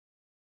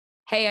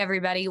Hey,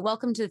 everybody.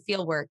 Welcome to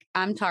Fieldwork.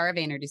 I'm Tara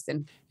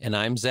Vanderdusen. And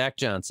I'm Zach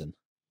Johnson.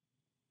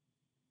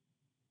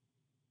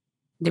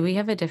 Do we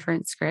have a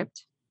different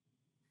script?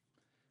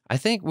 I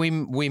think we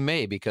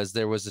may because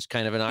there was this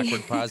kind of an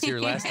awkward pause here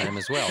last time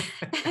as well.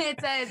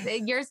 It says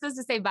you're supposed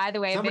to say, by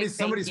the way, a big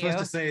Somebody's thank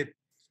supposed to you. say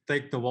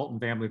thank the Walton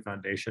Family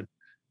Foundation.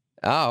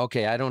 Oh,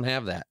 okay. I don't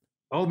have that.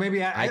 Oh,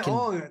 maybe I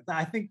can.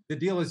 I think the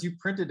deal is you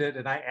printed it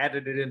and I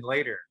added it in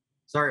later.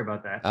 Sorry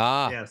about that.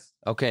 Ah, Yes.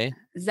 okay.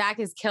 Zach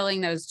is killing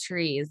those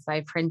trees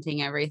by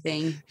printing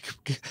everything.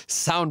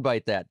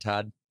 Soundbite that,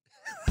 Todd.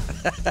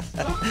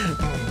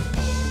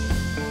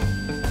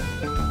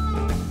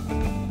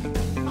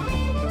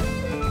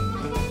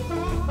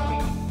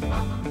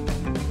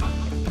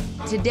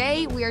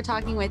 Today, we are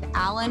talking with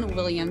Alan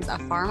Williams, a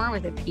farmer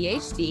with a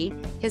PhD.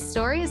 His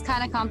story is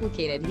kind of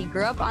complicated. He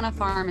grew up on a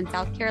farm in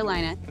South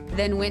Carolina,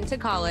 then went to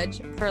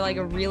college for like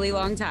a really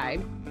long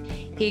time.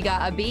 He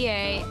got a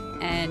BA,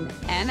 an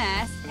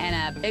MS,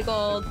 and a big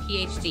old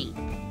PhD.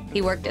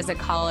 He worked as a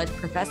college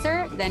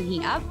professor, then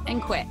he up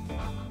and quit.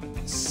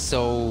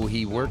 So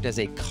he worked as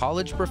a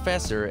college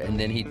professor and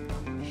then he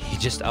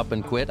just up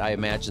and quit. I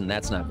imagine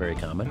that's not very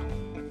common.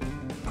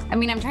 I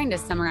mean, I'm trying to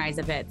summarize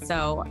a bit.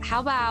 So how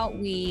about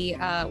we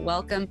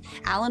welcome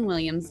Alan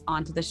Williams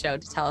onto the show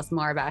to tell us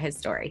more about his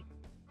story.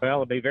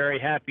 Well, I'd be very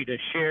happy to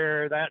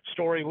share that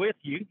story with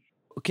you.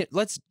 Okay,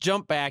 let's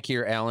jump back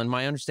here, Alan.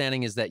 My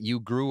understanding is that you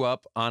grew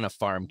up on a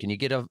farm. Can you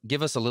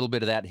give us a little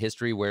bit of that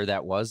history, where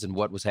that was and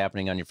what was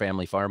happening on your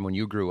family farm when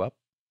you grew up?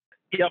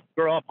 Yep,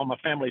 grew up on my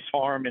family's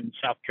farm in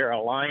South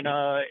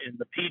Carolina in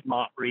the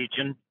Piedmont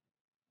region.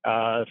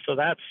 So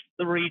that's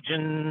the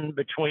region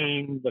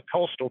between the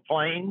coastal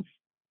plains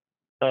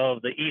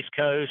of the East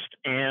Coast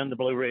and the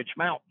Blue Ridge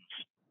Mountains.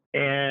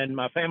 And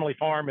my family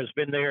farm has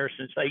been there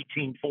since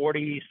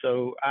 1840.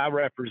 So I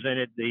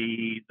represented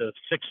the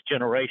sixth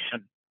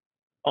generation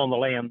on the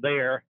land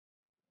there.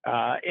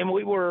 And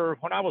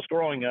when I was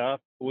growing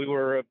up, we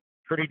were a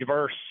pretty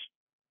diverse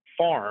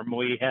farm.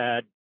 We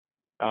had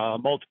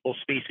multiple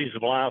species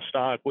of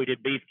livestock. We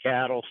did beef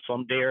cattle,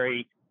 some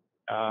dairy.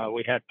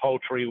 We had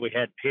poultry. We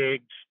had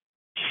pigs,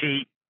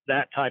 sheep,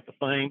 that type of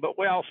thing. But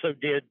we also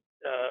did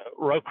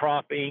row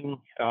cropping.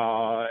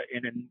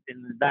 And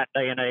in that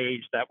day and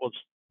age, that was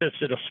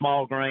consisted of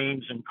small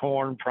grains and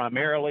corn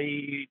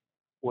primarily.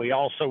 We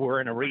also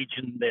were in a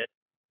region that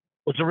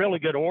was a really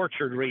good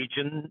orchard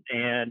region.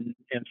 And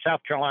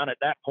South Carolina at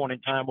that point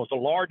in time was the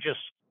largest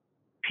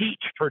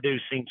peach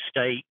producing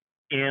state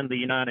in the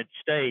United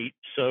States.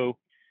 So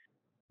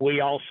we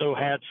also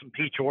had some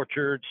peach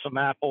orchards, some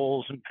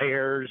apples and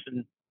pears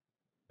and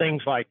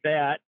things like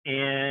that.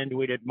 And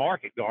we did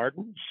market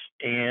gardens,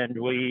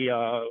 and we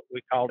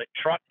called it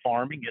truck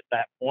farming at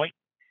that point.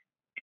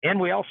 And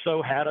we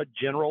also had a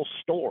general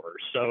store.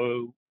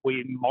 So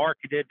we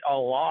marketed a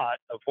lot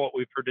of what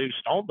we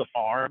produced on the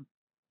farm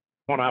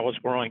when I was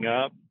growing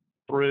up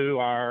through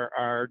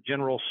our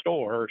general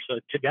store. So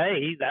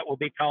today that will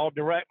be called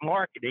direct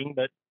marketing,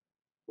 but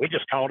we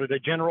just called it a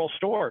general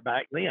store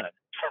back then.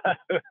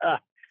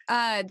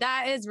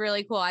 That is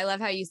really cool. I love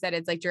how you said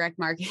it's like direct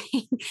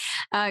marketing.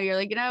 You're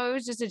like, it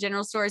was just a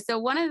general store. So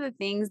one of the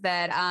things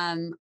that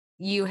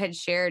you had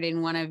shared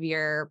in one of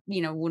your,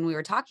 when we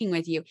were talking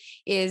with you,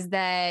 is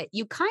that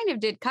you kind of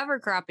did cover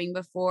cropping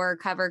before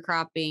cover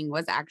cropping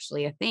was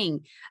actually a thing.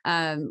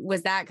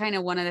 Was that kind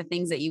of one of the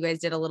things that you guys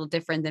did a little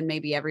different than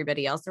maybe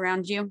everybody else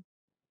around you?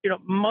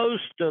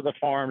 Most of the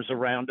farms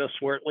around us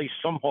were at least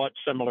somewhat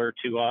similar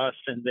to us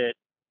in that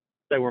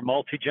they were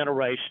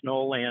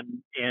multi-generational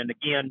and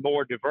again,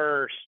 more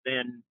diverse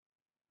than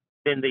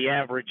the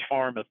average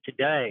farm of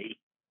today.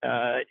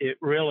 It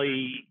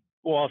really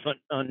wasn't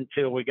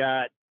until we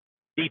got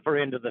deeper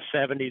into the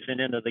 70s and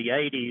into the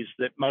 80s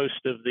that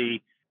most of the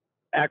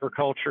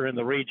agriculture in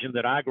the region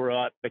that I grew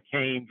up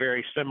became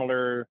very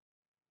similar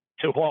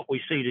to what we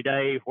see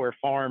today, where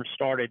farms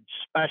started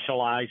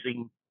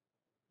specializing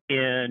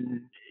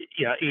in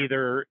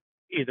either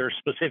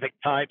specific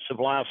types of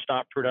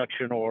livestock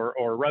production or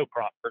row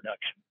crop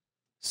production.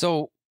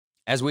 So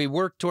as we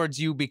work towards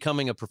you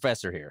becoming a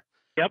professor here,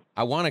 Yep.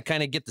 I want to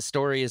kind of get the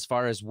story as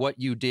far as what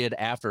you did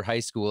after high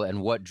school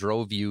and what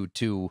drove you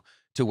to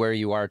where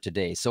you are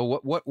today. So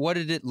what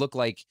did it look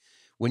like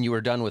when you were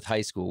done with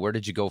high school? Where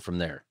did you go from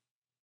there?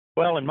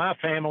 Well, in my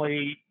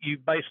family, you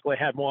basically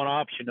had one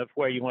option of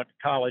where you went to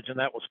college, and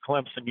that was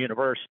Clemson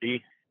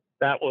University.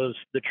 That was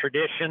the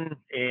tradition.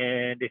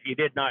 And if you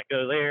did not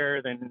go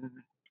there, then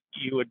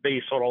you would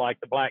be sort of like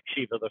the black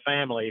sheep of the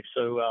family.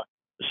 So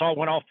I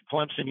went off to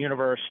Clemson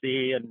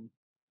University and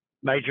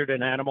majored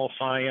in animal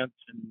science.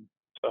 And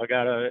so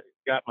I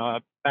got my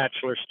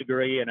bachelor's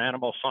degree in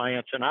animal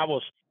science. And I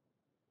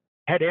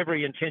had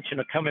every intention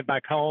of coming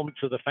back home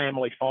to the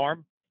family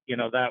farm.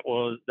 That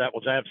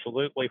was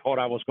absolutely what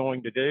I was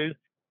going to do.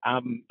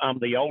 I'm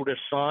the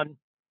oldest son,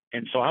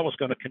 and so I was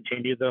going to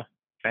continue the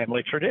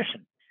family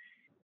tradition.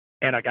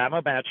 And I got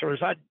my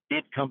bachelor's. I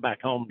did come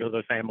back home to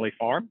the family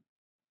farm,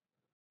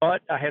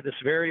 but I had this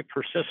very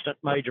persistent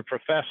major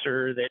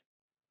professor that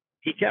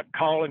he kept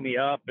calling me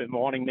up and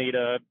wanting me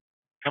to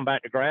come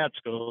back to grad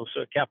school.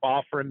 So it kept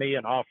offering me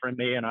and offering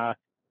me. And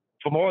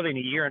for more than a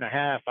year and a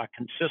half, I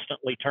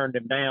consistently turned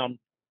him down.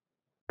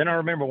 Then I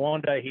remember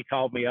one day he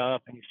called me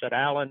up and he said,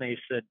 Alan, he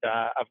said,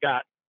 I've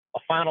got a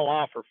final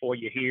offer for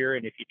you here.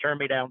 And if you turn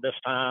me down this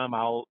time,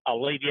 I'll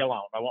leave you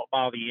alone. I won't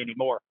bother you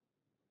anymore.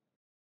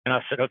 And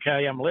I said,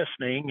 okay, I'm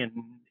listening. And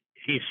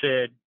he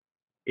said,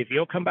 if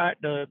you'll come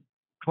back to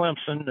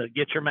Clemson to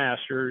get your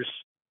master's,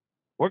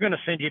 we're going to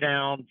send you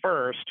down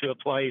first to a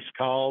place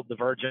called the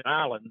Virgin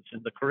Islands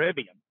in the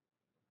Caribbean,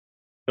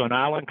 to an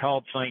island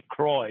called St.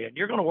 Croix. And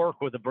you're going to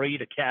work with a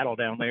breed of cattle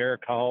down there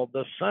called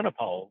the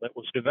Centipole that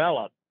was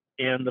developed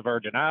in the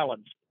Virgin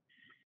Islands.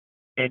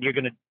 And you're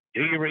going to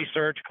do your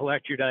research,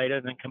 collect your data,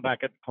 and then come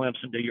back up to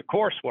Clemson, do your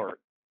coursework.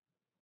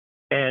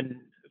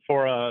 And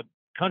for a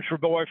country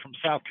boy from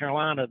South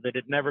Carolina that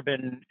had never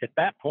been, at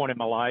that point in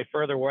my life,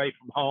 further away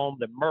from home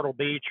than Myrtle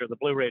Beach or the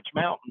Blue Ridge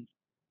Mountains,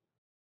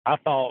 I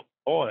thought,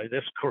 boy,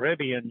 this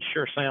Caribbean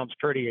sure sounds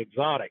pretty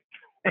exotic.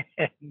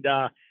 and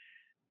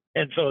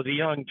so as a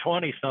young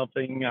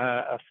 20-something,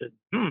 I said,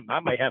 I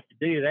may have to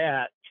do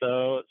that.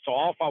 So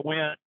off I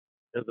went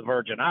to the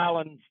Virgin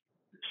Islands.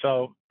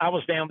 So I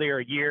was down there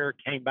a year,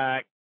 came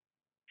back,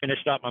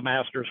 finished up my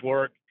master's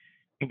work,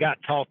 and got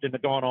talked into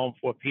going on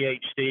for a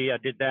PhD. I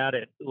did that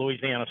at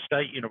Louisiana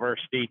State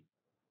University.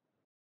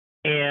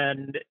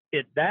 And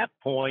at that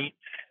point,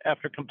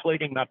 after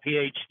completing my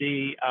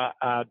PhD,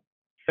 I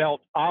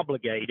felt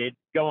obligated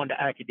going to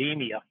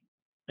academia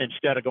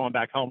instead of going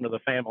back home to the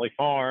family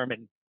farm.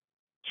 And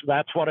so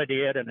that's what I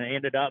did. And I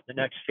ended up the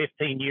next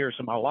 15 years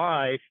of my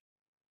life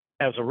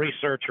as a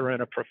researcher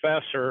and a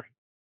professor.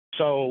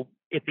 So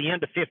at the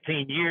end of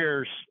 15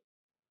 years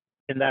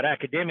in that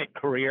academic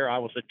career, I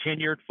was a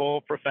tenured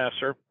full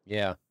professor.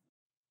 Yeah.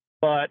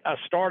 But I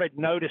started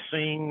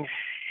noticing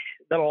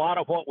that a lot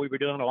of what we were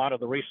doing, a lot of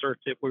the research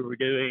that we were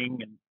doing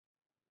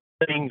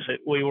and things that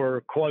we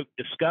were, quote,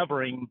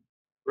 discovering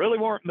really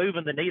weren't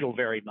moving the needle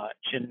very much.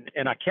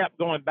 And I kept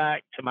going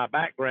back to my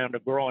background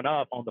of growing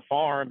up on the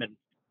farm and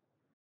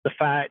the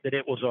fact that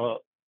it was a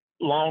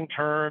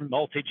long-term,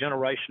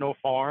 multi-generational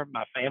farm.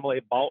 My family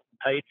had bought and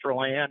paid for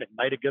land and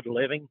made a good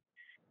living.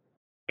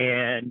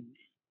 And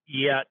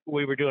yet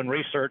we were doing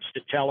research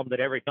to tell them that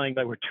everything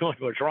they were doing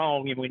was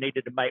wrong and we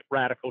needed to make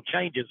radical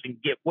changes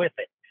and get with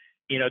it,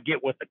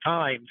 get with the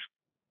times.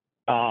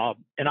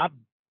 And I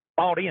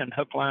bought in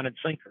hook, line, and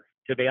sinker,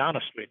 to be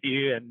honest with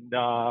you.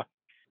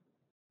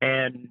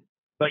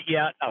 But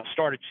yet I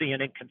started seeing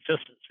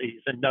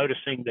inconsistencies and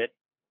noticing that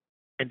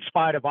in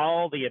spite of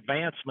all the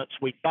advancements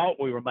we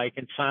thought we were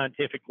making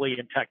scientifically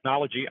and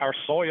technology, our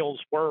soils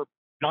were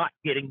not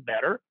getting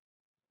better,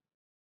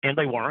 and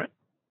they weren't.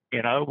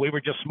 We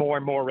were just more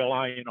and more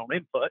relying on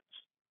inputs,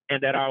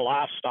 and that our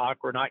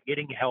livestock were not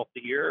getting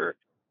healthier.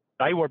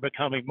 They were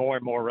becoming more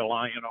and more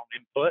reliant on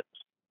inputs.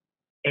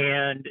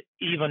 And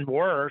even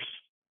worse,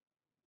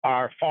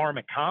 our farm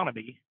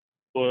economy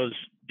was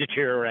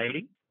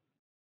deteriorating.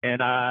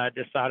 And I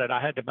decided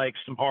I had to make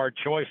some hard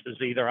choices.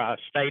 Either I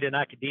stayed in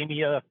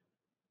academia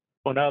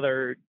for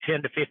another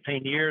 10 to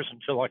 15 years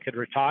until I could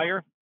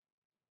retire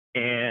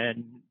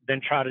and then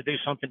try to do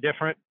something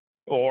different,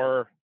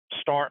 or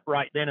start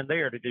right then and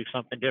there to do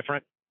something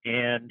different.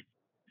 And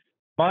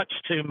much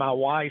to my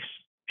wife's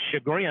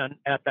chagrin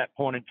at that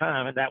point in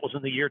time, and that was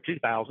in the year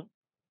 2000,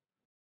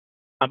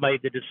 I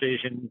made the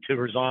decision to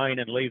resign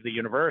and leave the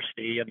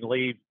university and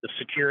leave the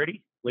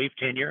security, leave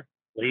tenure,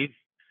 leave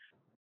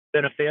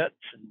benefits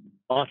and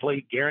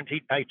monthly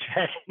guaranteed paycheck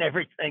and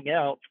everything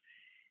else,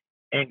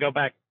 and go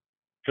back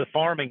to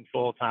farming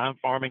full time,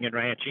 farming and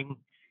ranching,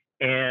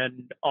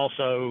 and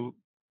also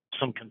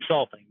some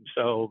consulting.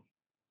 So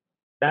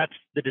that's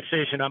the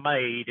decision I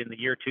made in the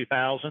year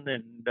 2000,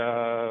 and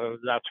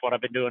that's what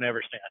I've been doing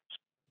ever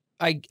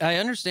since. I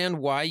understand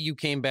why you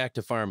came back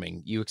to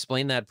farming. You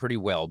explained that pretty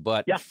well.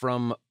 But Yeah.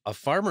 From a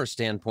farmer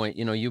standpoint,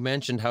 you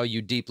mentioned how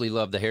you deeply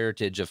love the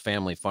heritage of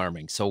family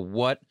farming. So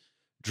what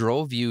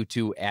drove you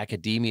to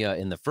academia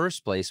in the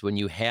first place when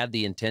you had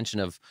the intention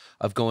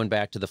of going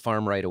back to the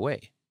farm right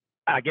away?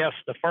 I guess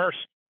the first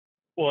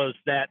was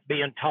that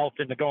being talked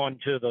into going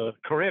to the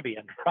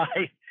Caribbean,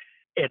 right?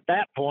 At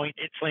that point,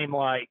 it seemed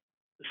like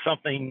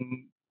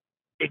something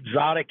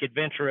exotic,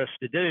 adventurous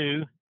to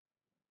do.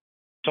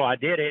 So I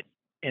did it.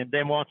 And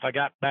then once I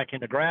got back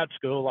into grad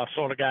school, I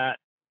sort of got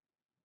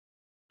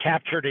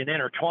captured and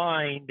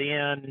intertwined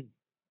in,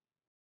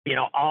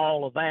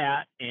 all of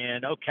that.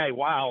 And okay,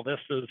 wow,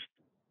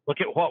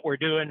 look at what we're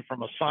doing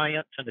from a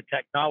science and a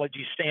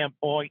technology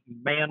standpoint.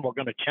 And man, we're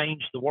going to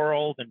change the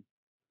world and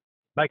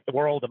make the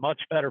world a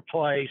much better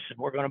place. And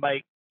we're going to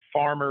make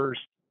farmers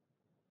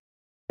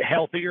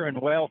healthier and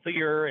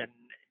wealthier and,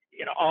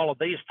 all of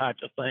these types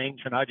of things.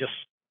 And I just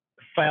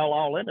fell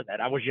all into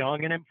that. I was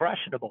young and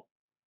impressionable.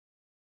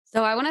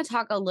 So I want to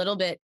talk a little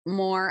bit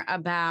more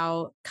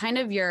about kind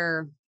of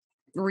your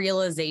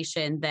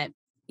realization that,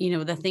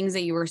 the things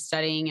that you were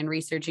studying and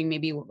researching,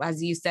 maybe,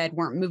 as you said,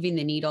 weren't moving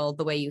the needle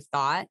the way you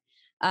thought.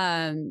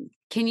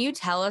 Can you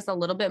tell us a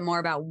little bit more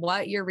about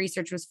what your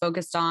research was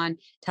focused on?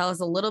 Tell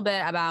us a little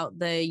bit about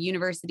the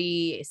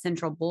university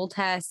central bull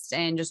test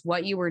and just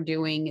what you were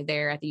doing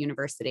there at the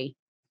university.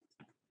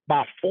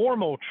 My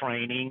formal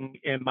training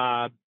in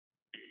my,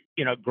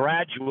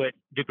 graduate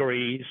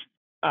degrees,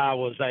 I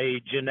was a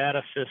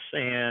geneticist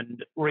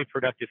and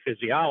reproductive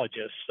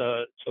physiologist.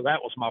 So that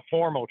was my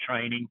formal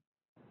training.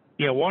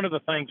 One of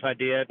the things I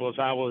did was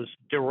I was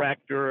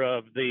director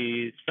of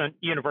the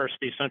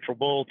University Central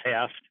Bull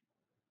Test,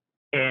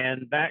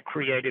 and that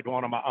created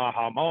one of my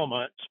aha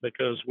moments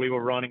because we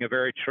were running a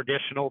very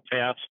traditional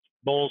test.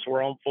 Bulls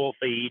were on full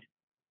feed,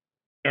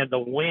 and the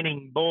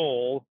winning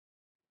bull,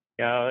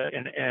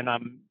 and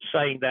I'm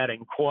saying that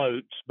in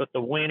quotes, but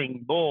the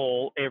winning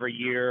bull every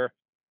year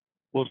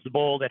was the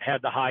bull that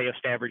had the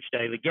highest average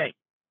daily gait.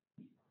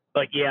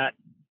 But yet,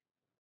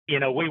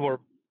 we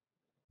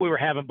were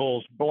having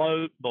bulls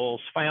bloat,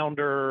 bulls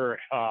founder,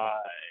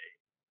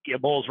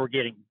 bulls were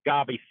getting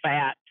gobby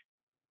fat,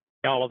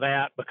 all of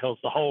that, because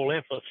the whole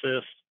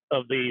emphasis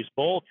of these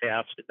bull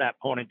tests at that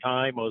point in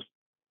time was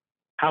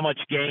how much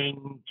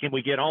gain can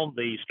we get on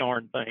these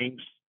darn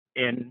things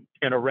in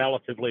a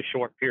relatively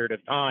short period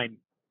of time.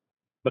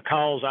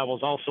 Because I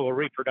was also a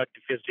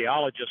reproductive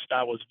physiologist,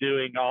 I was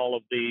doing all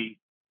of the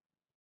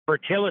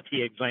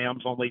fertility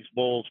exams on these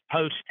bulls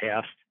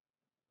post-test,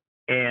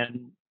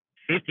 and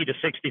 50 to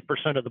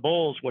 60% of the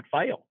bulls would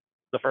fail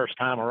the first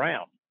time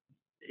around.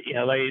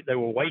 They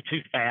were way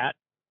too fat.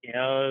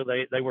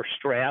 They were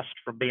stressed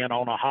from being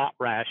on a hot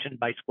ration,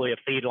 basically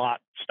a feedlot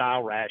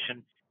style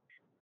ration.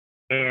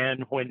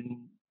 And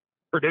when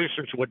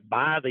producers would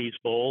buy these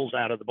bulls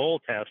out of the bull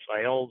test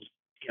sales,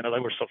 they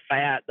were so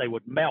fat they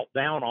would melt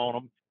down on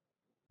them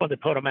when they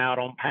put them out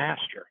on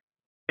pasture.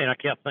 And I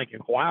kept thinking,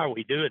 why are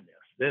we doing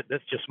this?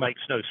 This just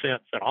makes no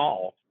sense at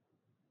all.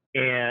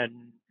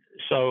 And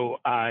so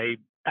I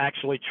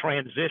actually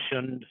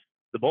transitioned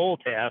the bull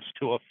test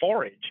to a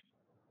forage,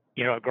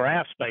 a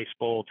grass-based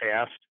bull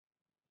test,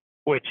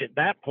 which at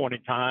that point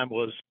in time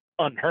was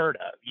unheard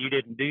of. You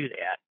didn't do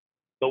that,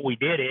 but we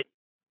did it,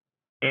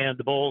 and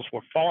the bulls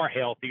were far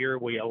healthier.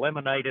 We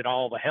eliminated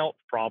all the health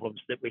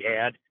problems that we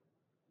had.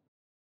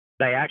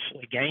 They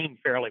actually gained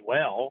fairly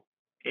well,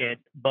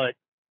 but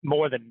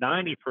more than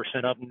 90%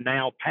 of them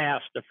now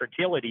pass the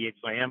fertility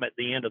exam at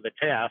the end of the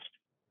test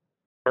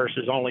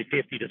versus only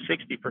 50 to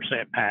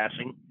 60%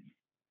 passing.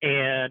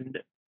 And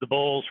the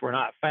bulls were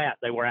not fat,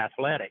 they were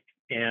athletic.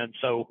 And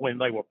so when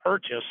they were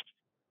purchased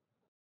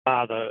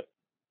by the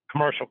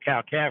commercial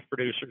cow-calf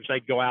producers,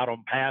 they'd go out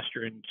on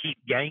pasture and keep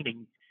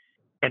gaining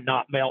and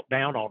not melt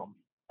down on them,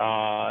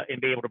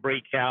 and be able to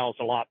breed cows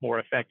a lot more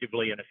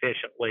effectively and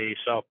efficiently.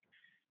 So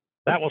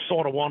that was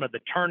sort of one of the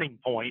turning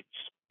points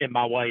in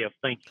my way of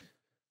thinking.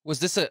 Was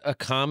this a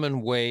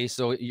common way?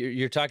 So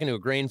you're talking to a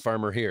grain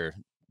farmer here.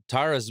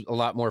 Tara's a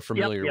lot more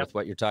familiar Yep. with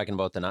what you're talking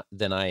about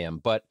than I am.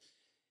 But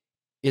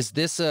is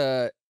this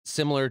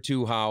similar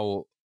to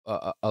how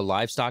a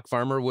livestock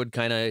farmer would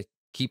kind of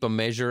keep a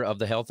measure of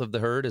the health of the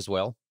herd as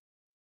well?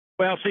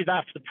 Well, see,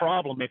 that's the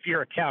problem. If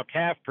you're a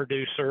cow-calf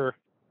producer,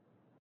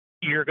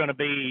 you're going to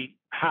be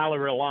highly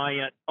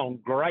reliant on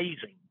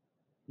grazing,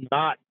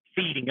 not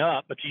feeding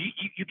up. But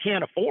you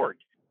can't afford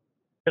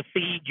to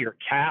feed your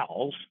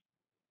cows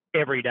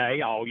every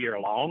day all year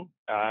long.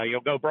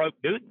 You'll go broke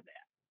doing that.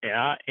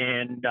 Yeah,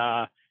 and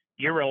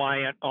you're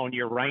reliant on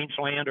your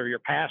rangeland or your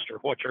pasture,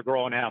 what you're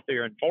growing out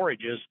there in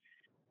forages.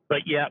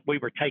 But yet we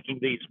were taking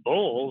these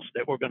bulls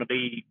that were going to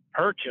be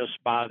purchased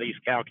by these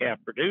cow-calf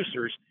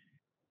producers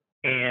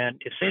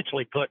and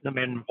essentially putting them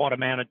in what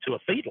amounted to a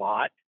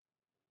feedlot,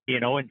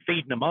 and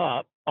feeding them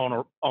up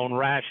on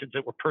rations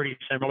that were pretty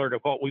similar to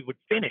what we would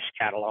finish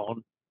cattle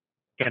on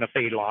in a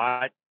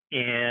feedlot.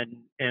 And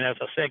as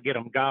I said, get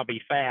them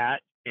gobby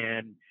fat,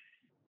 and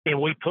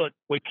we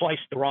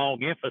placed the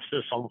wrong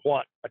emphasis on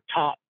what a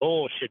top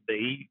bull should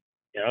be.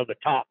 The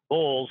top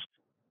bulls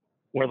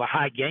were the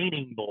high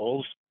gaining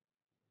bulls,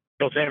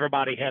 because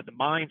everybody had the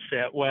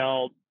mindset,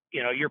 well,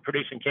 you're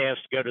producing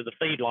calves to go to the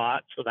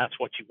feedlot, so that's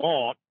what you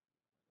want,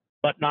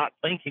 but not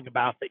thinking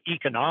about the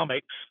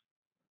economics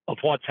of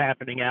what's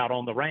happening out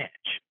on the ranch,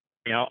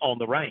 on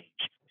the range.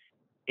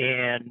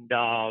 And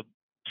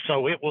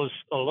so it was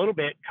a little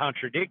bit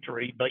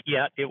contradictory, but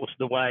yet it was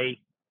the way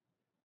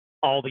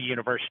all the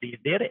universities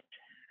did it.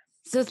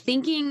 So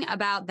thinking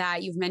about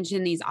that, you've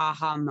mentioned these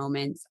aha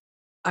moments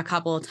a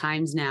couple of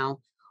times now.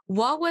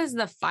 What was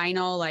the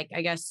final, I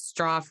guess,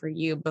 straw for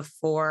you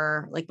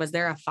before, was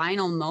there a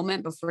final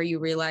moment before you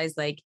realized,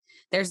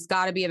 there's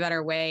got to be a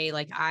better way?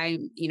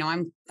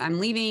 I'm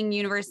leaving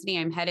university,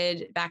 I'm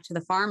headed back to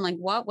the farm.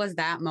 What was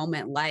that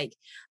moment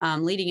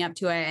leading up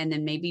to it? And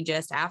then maybe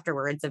just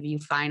afterwards of you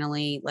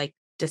finally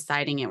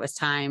deciding it was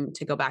time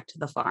to go back to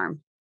the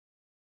farm?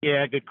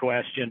 Yeah, good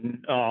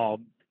question.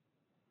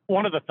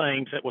 One of the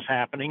things that was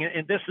happening,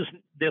 and this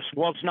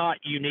was not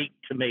unique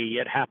to me,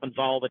 it happens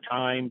all the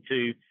time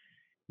to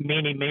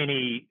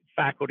many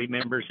faculty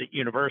members at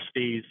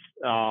universities,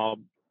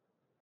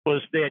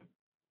 was that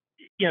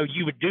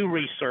you would do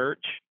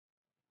research,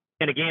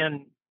 and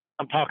again,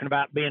 I'm talking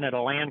about being at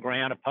a land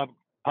grant, a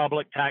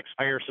public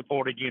taxpayer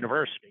supported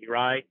university,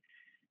 right?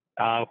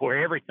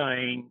 Where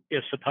everything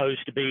is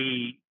supposed to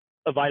be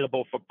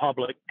available for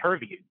public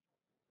purview.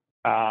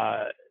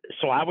 Uh,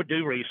 so I would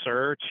do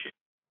research,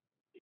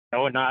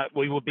 and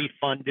we would be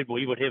funded.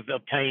 We would have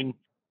obtained,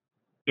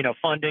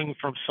 funding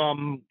from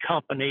some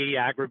company,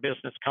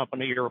 agribusiness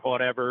company or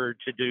whatever,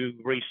 to do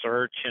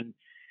research.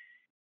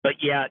 But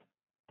yet,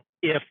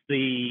 if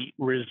the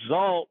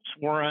results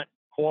weren't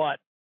what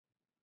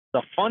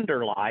the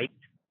funder liked,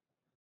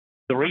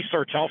 the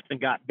research often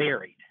got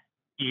buried.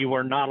 You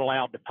were not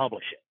allowed to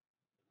publish it.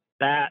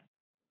 That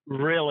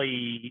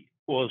really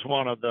was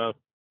one of the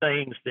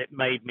things that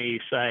made me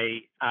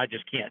say, I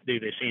just can't do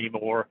this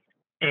anymore.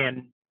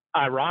 And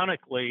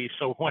ironically,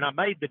 so when I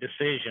made the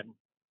decision,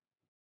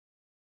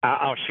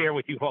 I'll share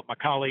with you what my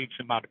colleagues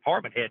in my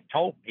department had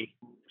told me.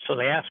 So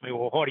they asked me,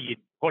 well, what are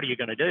you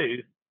going to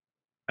do?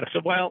 And I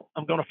said, well,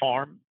 I'm going to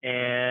farm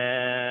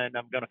and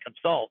I'm going to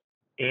consult.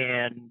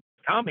 And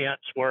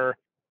comments were,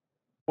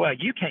 well,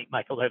 you can't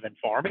make a living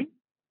farming.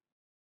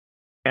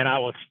 And I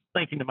was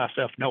thinking to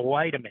myself, no,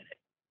 wait a minute.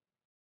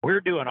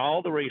 We're doing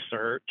all the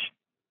research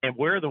and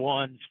we're the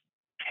ones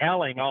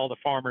telling all the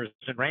farmers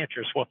and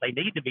ranchers what they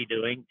need to be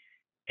doing.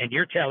 And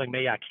you're telling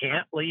me I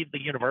can't leave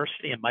the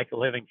university and make a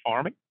living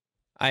farming?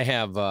 I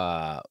have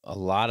a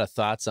lot of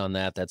thoughts on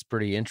that. That's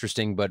pretty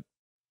interesting, but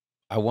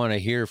I want to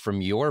hear from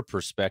your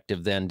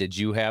perspective then. Did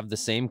you have the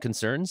same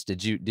concerns?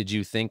 Did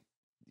you think,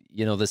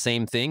 the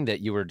same thing, that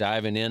you were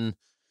diving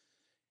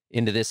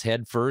into this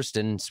head first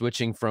and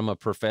switching from a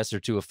professor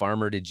to a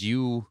farmer? Did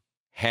you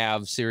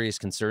have serious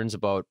concerns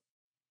about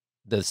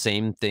the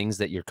same things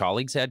that your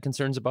colleagues had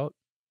concerns about?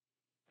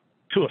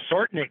 To a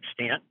certain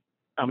extent.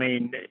 I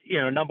mean,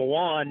 number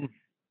one,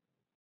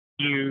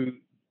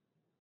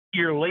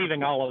 you're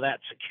leaving all of that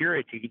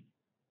security,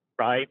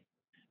 right?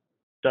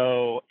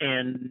 So,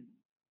 and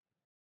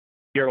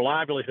your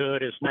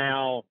livelihood is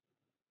now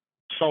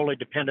solely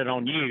dependent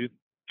on you.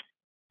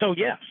 So,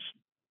 yes,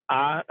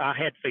 I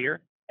had fear.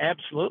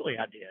 Absolutely,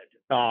 I did.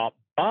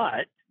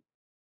 But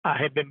I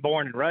had been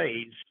born and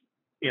raised,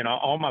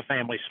 on my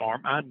family's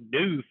farm. I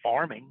knew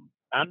farming.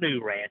 I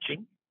knew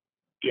ranching.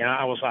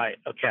 I was like,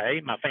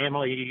 okay, my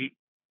family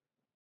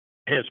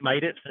has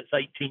made it since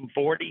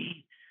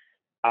 1840.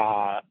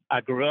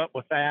 I grew up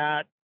with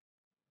that.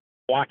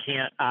 Why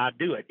can't I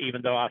do it?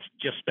 Even though I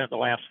just spent the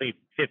last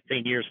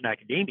 15 years in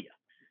academia,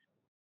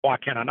 why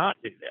can I not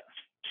do this?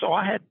 So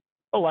I had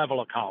a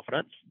level of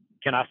confidence.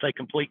 Can I say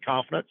complete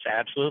confidence?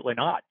 Absolutely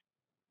not.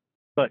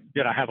 But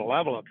did I have a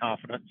level of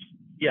confidence?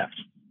 Yes.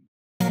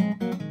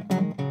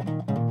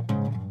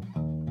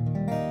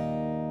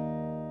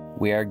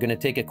 We are going to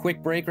take a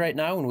quick break right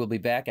now, and we'll be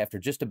back after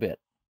just a bit.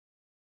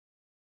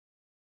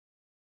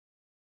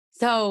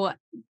 So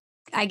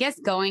I guess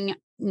going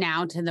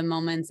now to the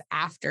moments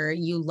after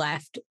you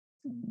left,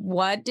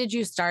 what did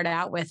you start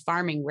out with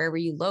farming? Where were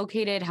you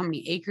located? How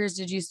many acres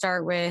did you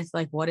start with?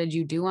 Like, what did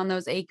you do on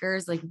those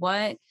acres? Like,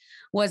 what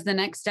was the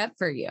next step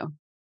for you?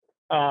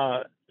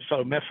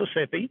 So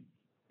Mississippi,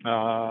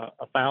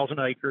 1,000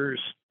 acres,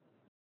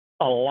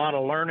 a lot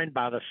of learning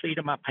by the seat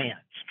of my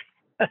pants,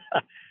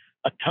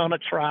 a ton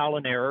of trial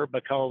and error,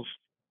 because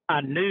I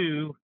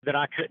knew that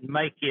I couldn't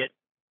make it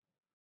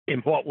in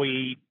what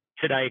we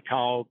today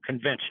call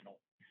conventional.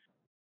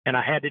 And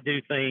I had to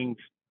do things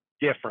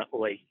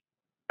differently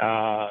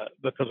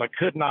because I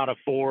could not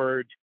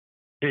afford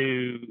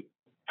to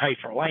pay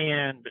for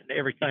land and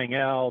everything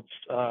else,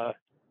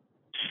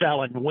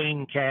 selling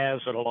wean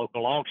calves at a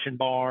local auction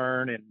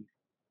barn, and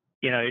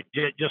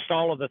just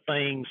all of the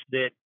things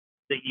that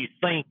you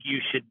think you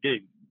should do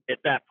at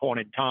that point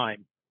in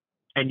time,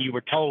 and you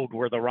were told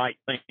were the right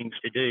things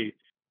to do.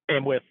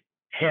 And with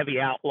heavy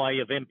outlay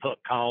of input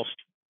cost,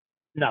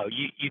 no,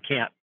 you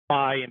can't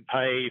buy and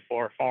pay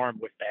for a farm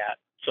with that.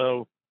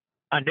 So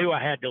I knew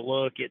I had to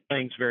look at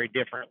things very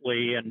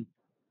differently. And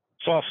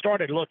so I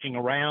started looking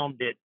around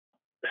at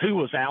who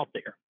was out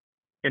there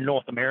in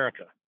North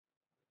America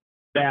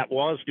that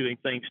was doing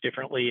things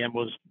differently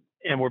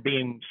and were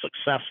being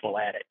successful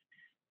at it.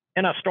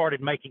 And I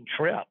started making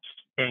trips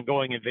and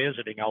going and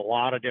visiting a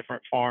lot of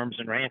different farms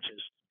and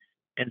ranches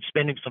and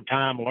spending some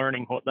time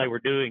learning what they were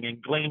doing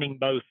and gleaning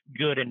both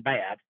good and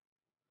bad,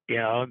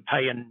 and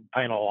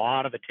paying a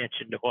lot of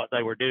attention to what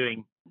they were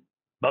doing.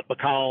 But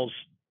because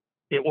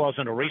it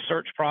wasn't a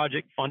research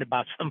project funded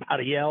by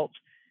somebody else,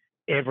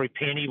 every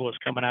penny was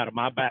coming out of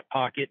my back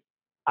pocket.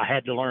 I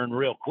had to learn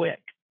real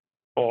quick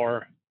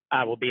or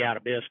I will be out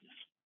of business.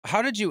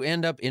 How did you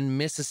end up in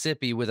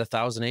Mississippi with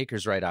 1,000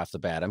 acres right off the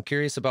bat? I'm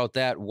curious about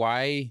that.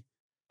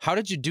 How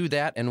did you do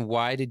that? And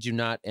why did you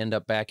not end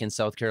up back in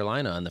South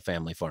Carolina on the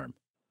family farm?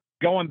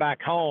 Going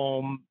back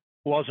home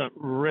wasn't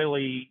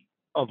really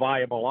a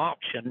viable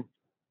option.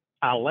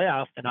 I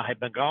left and I had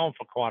been gone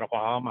for quite a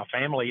while. My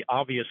family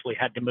obviously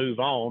had to move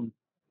on.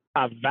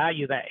 I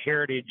value that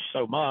heritage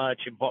so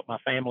much and what my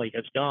family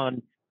has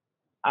done.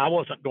 I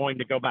wasn't going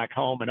to go back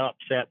home and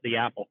upset the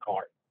apple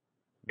cart.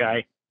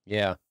 Okay.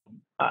 Yeah.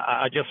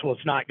 I just was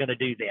not going to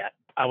do that.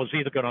 I was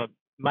either going to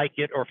make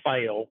it or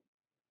fail,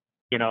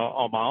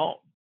 on my own.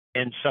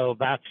 And so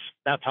that's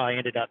how I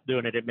ended up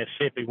doing it in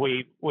Mississippi.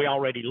 We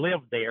already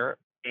lived there,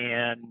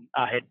 and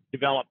I had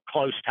developed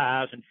close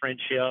ties and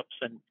friendships.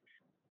 And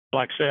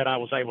like I said, I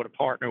was able to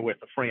partner with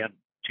a friend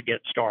to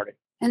get started.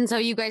 And so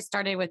you guys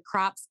started with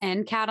crops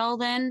and cattle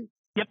then?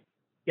 Yep,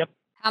 yep.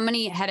 How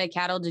many head of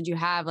cattle did you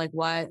have? Like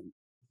what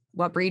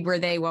breed were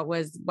they? What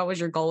was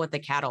your goal with the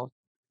cattle?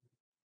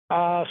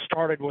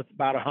 Started with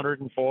about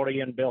 140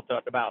 and built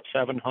up to about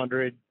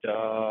 700.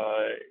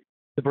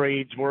 The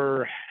breeds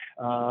were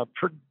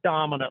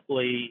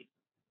predominantly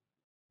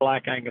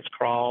Black Angus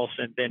cross,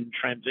 and then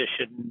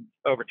transitioned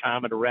over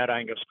time into Red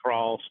Angus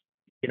cross.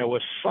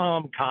 With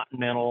some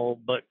Continental,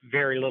 but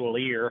very little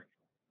ear.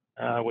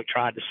 We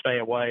tried to stay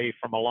away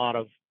from a lot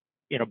of,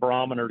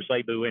 Brahman or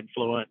Zebu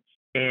influence,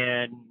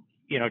 and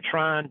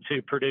trying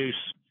to produce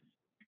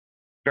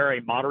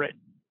very moderate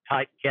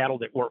type cattle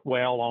that work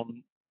well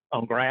on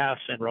grass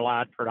and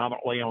relied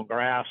predominantly on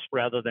grass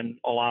rather than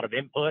a lot of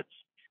inputs.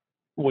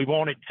 We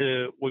wanted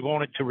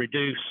to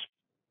reduce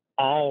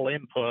all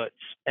inputs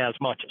as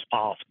much as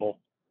possible,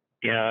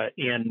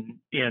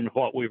 in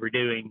what we were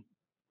doing,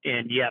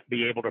 and yet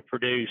be able to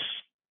produce,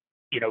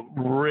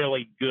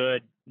 really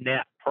good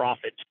net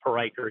profits per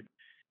acre.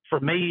 For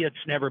me, it's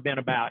never been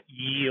about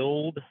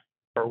yield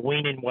or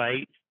weaning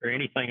weight or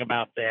anything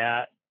about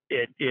that.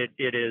 It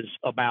is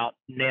about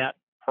net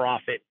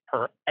profit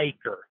per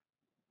acre,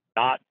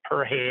 not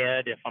per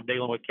head if I'm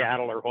dealing with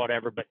cattle or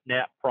whatever, but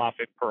net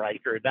profit per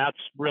acre. That's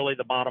really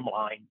the bottom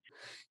line.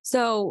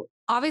 So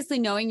obviously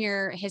knowing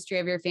your history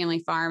of your family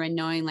farm and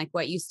knowing like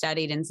what you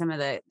studied and some of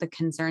the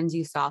concerns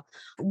you saw,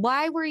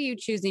 why were you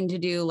choosing to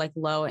do like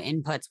low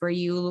inputs? Were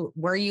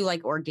you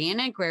like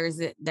organic? Where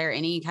is there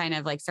any kind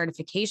of like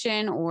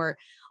certification, or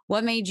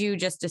what made you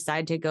just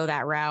decide to go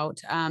that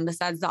route?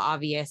 Besides the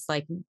obvious,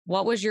 like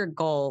what was your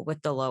goal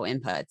with the low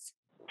inputs?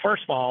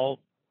 First of all,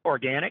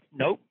 organic,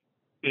 nope.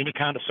 Any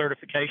kind of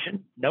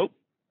certification, nope,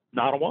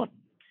 not a one.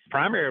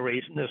 Primary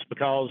reason is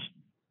because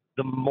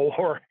the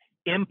more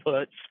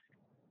inputs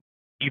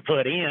you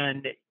put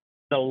in,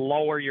 the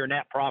lower your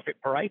net profit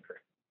per acre.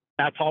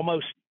 That's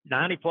almost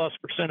 90+%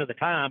 of the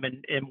time.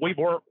 And we've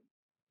worked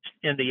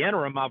in the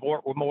interim, I've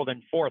worked with more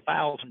than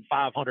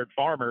 4,500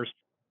 farmers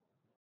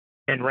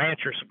and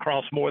ranchers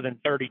across more than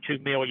 32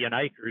 million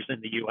acres in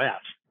the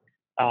U.S.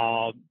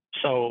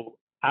 So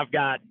I've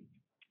got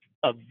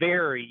a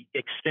very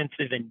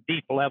extensive and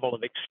deep level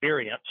of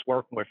experience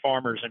working with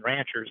farmers and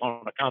ranchers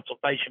on a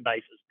consultation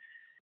basis.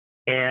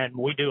 And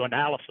we do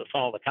analysis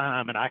all the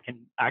time. And I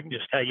can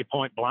just tell you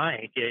point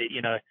blank,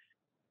 90+%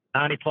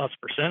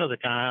 of the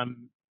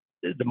time,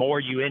 the more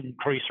you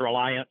increase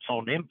reliance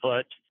on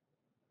inputs,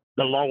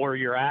 the lower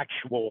your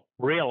actual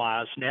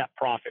realized net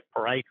profit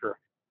per acre.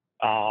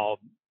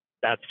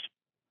 That's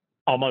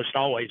almost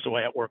always the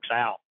way it works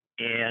out.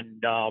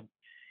 And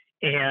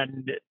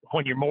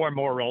when you're more and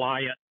more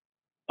reliant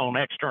on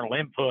external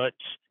inputs,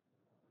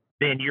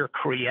 then you're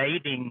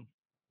creating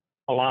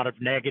a lot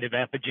of negative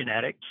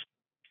epigenetics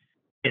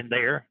in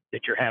there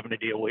that you're having to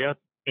deal with,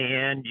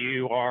 and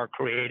you are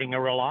creating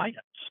a reliance.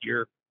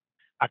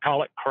 I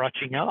call it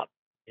crutching up.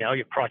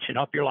 You're crutching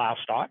up your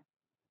livestock.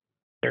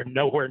 They're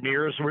nowhere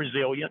near as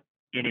resilient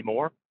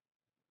anymore,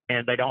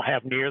 and they don't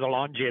have near the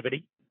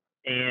longevity.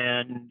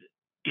 And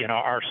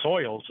our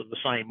soils are the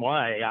same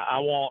way. I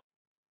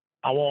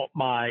want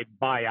my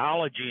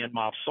biology and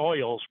my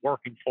soils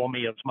working for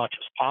me as much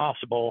as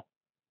possible.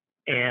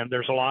 And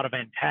there's a lot of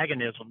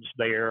antagonisms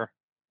there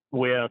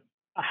with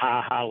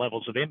high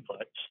levels of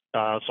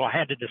inputs. So I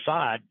had to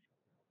decide,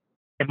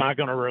 am I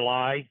going to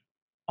rely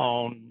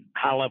on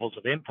high levels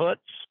of inputs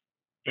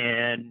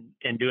and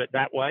do it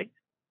that way?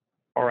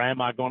 Or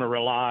am I going to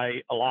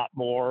rely a lot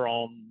more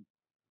on,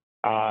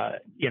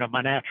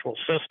 my natural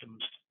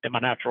systems and my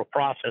natural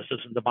processes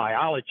and the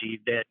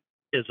biology that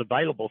is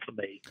available for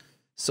me?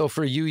 So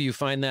for you, you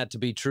find that to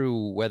be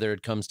true, whether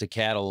it comes to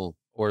cattle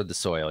or the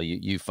soil.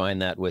 You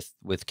find that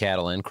with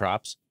cattle and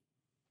crops?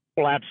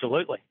 Well,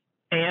 absolutely.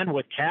 And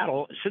with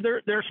cattle, so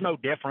there's no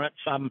difference.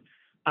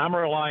 I'm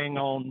relying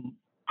on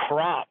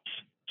crops,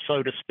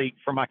 so to speak,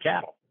 for my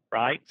cattle,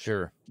 right?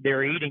 Sure.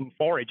 They're eating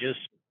forages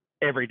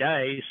every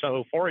day.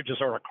 So forages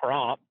are a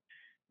crop.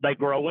 They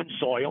grow in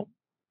soil,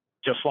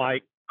 just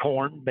like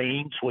corn,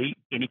 beans, wheat,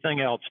 anything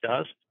else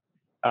does.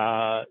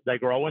 They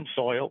grow in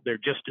soil. They're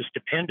just as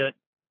dependent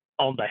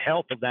on the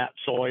health of that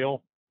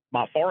soil.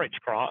 My forage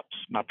crops,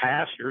 my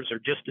pastures, are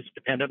just as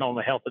dependent on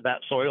the health of that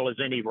soil as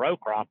any row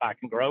crop I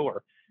can grow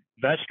or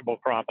vegetable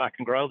crop I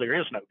can grow. There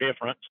is no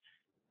difference.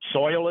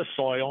 Soil is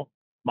soil.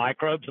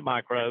 Microbes are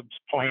microbes.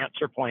 Plants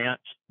are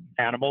plants.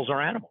 Animals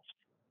are animals.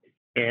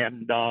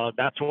 And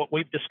that's what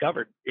we've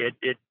discovered.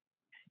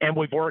 And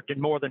we've worked in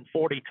more than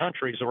 40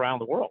 countries around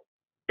the world.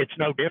 It's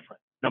no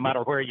different, no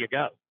matter where you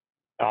go.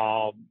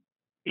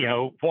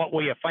 What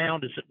we have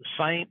found is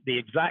that the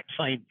exact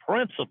same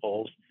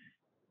principles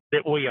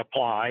that we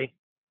apply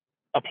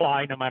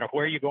no matter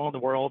where you go in the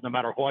world, no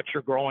matter what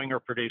you're growing or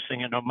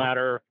producing, and no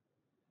matter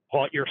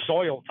what your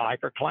soil type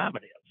or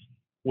climate is.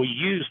 We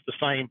use the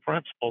same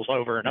principles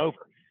over and over.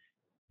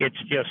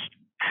 It's just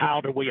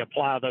how do we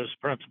apply those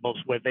principles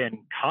within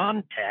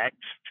context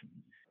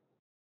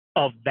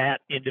of that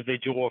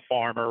individual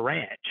farm or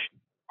ranch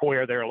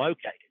where they're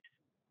located?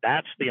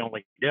 That's the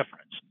only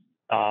difference.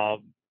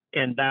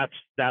 And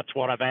that's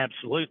what I've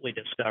absolutely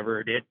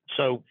discovered.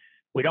 So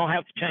we don't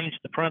have to change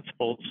the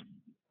principles.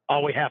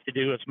 All we have to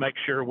do is make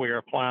sure we're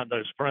applying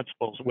those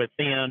principles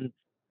within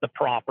the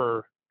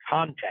proper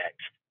context.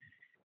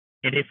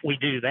 And if we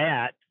do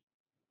that,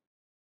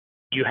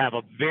 you have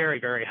a very,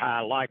 very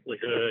high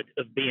likelihood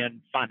of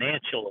being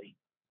financially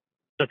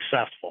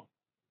successful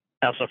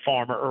as a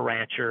farmer or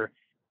rancher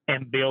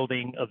and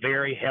building a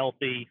very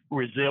healthy,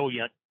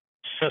 resilient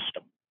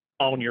system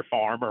on your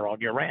farm or on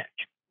your ranch.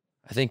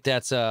 I think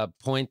that's a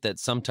point that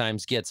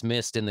sometimes gets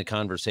missed in the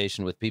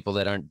conversation with people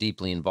that aren't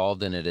deeply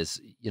involved in it is,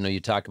 you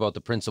talk about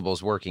the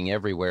principles working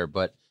everywhere,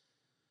 but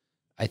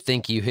I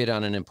think you hit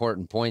on an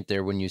important point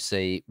there when you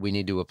say we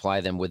need to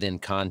apply them within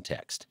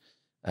context.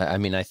 I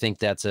mean, I think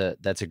that's a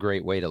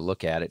great way to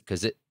look at it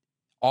because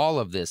all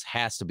of this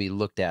has to be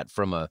looked at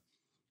from a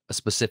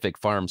specific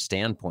farm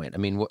standpoint. I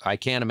mean, I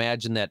can't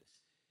imagine that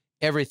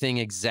everything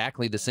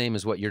exactly the same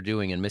as what you're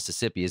doing in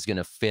Mississippi is going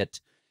to fit,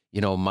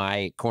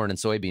 my corn and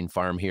soybean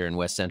farm here in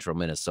West Central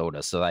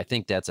Minnesota. So I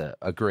think that's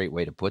a great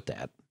way to put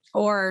that.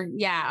 Or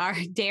our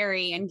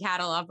dairy and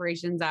cattle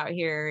operations out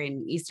here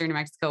in Eastern New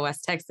Mexico,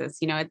 West Texas.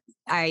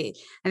 I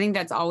think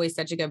that's always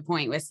such a good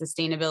point with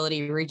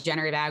sustainability,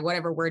 regenerative ag,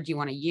 whatever word you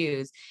want to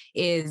use,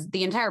 is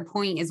the entire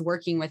point is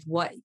working with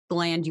what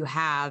land you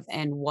have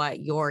and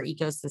what your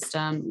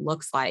ecosystem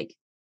looks like.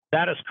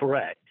 That is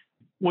correct.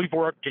 We've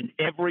worked in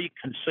every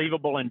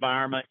conceivable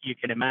environment you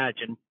can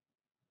imagine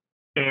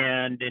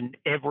and in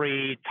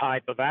every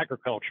type of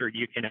agriculture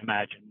you can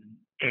imagine.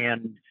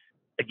 And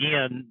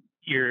again,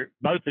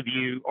 both of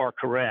you are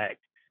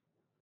correct.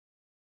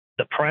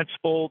 The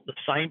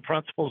same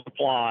principles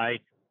apply,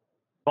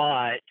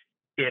 but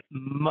it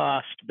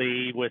must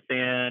be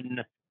within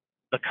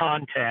the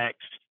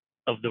context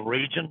of the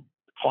region,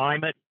 the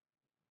climate,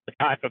 the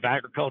type of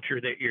agriculture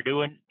that you're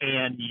doing,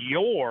 and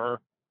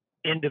your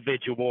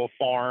individual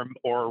farm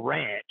or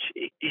ranch.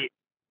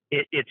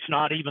 It's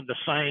not even the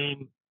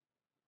same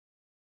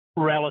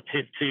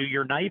relative to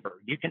your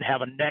neighbor. You can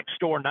have a next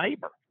door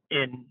neighbor,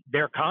 and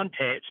their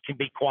context can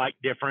be quite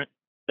different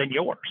than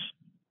yours.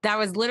 That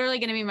was literally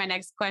going to be my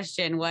next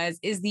question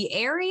is the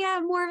area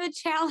more of a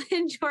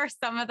challenge or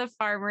some of the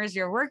farmers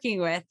you're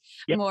working with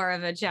more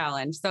of a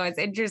challenge? So it's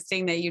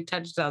interesting that you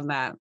touched on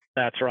that.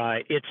 That's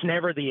right. It's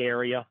never the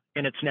area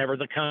and it's never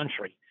the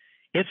country.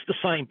 It's the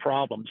same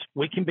problems.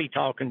 We can be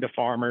talking to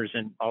farmers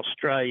in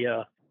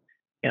Australia,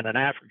 in an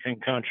African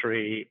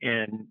country,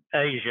 in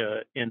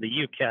Asia, in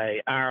the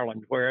UK,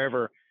 Ireland,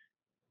 wherever.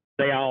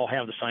 They all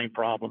have the same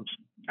problems.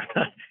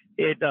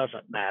 It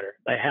doesn't matter.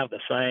 They have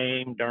the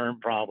same darn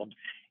problems,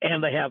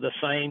 and they have the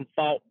same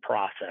thought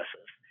processes.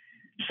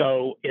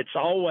 So it's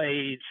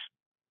always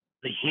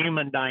the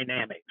human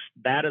dynamics.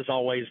 That is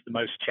always the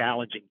most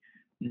challenging,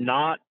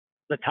 not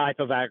the type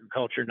of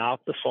agriculture, not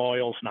the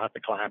soils, not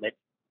the climate.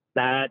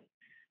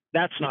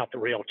 That's not the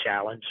real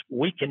challenge.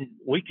 We can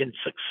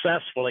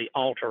successfully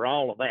alter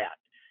all of that.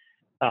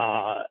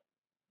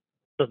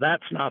 So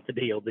that's not the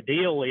deal. The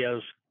deal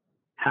is,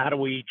 how do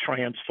we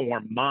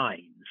transform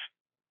minds?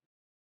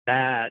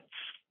 That's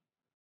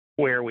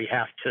where we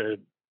have to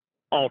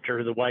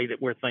alter the way that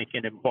we're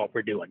thinking and what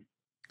we're doing.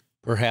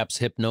 Perhaps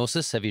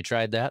hypnosis. Have you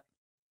tried that?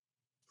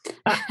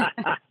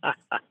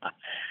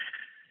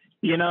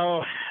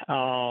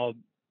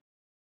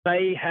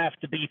 They have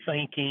to be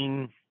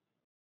thinking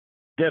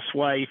this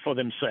way for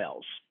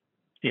themselves.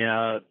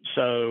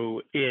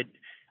 So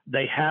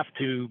they have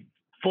to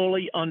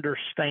fully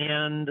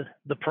understand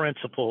the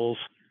principles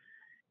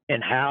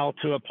and how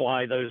to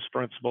apply those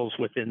principles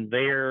within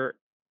their,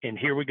 and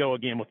here we go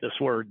again with this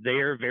word,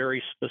 their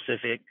very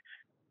specific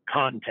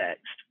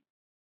context.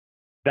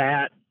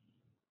 That,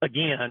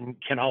 again,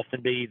 can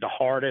often be the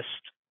hardest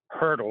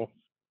hurdle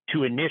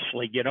to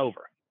initially get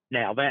over.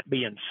 Now, that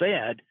being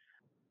said,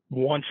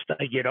 once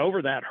they get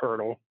over that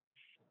hurdle,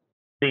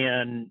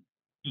 then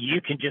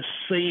you can just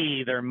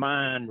see their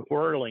mind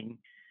whirling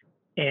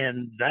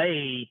and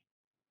they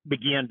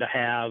begin to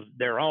have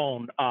their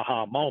own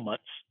aha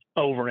moments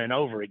over and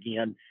over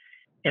again,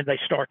 and they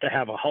start to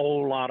have a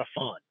whole lot of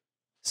fun.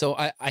 So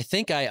I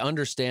think I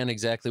understand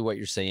exactly what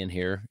you're saying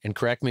here, and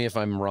correct me if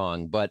I'm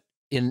wrong, but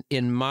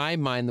in my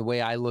mind, the way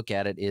I look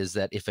at it is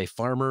that if a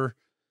farmer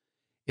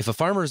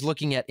is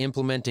looking at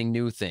implementing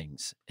new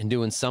things and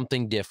doing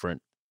something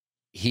different,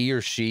 he or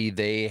she,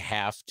 they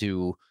have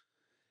to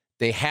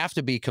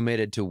be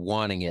committed to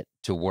wanting it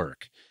to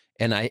work.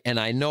 And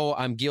I know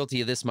I'm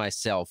guilty of this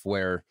myself,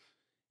 where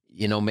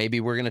maybe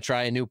we're going to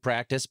try a new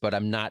practice, but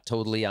I'm not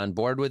totally on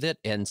board with it.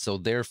 And so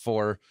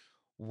therefore,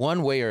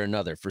 one way or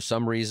another, for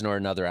some reason or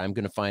another, I'm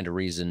going to find a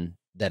reason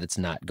that it's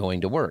not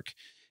going to work.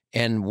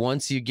 And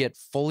once you get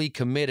fully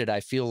committed,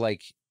 I feel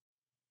like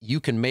you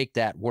can make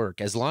that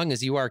work. As long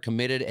as you are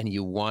committed and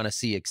you want to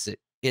see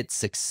it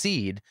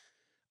succeed,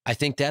 I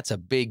think that's a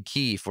big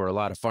key for a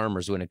lot of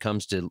farmers when it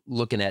comes to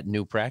looking at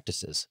new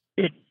practices.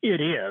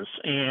 It is.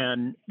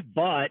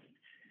 But,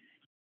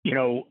 you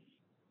know,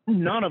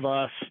 none of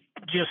us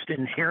just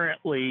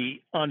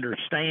inherently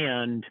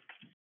understand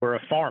we're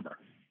a farmer,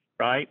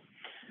 right?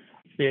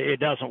 It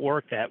doesn't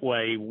work that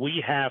way.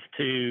 We have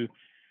to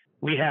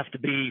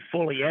be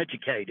fully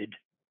educated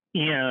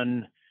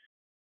in,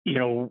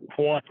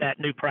 what that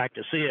new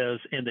practice is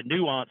and the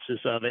nuances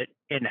of it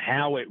and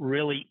how it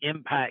really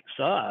impacts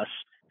us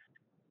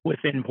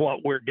within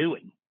what we're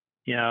doing,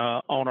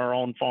 on our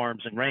own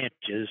farms and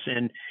ranches,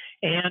 and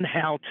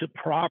how to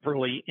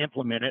properly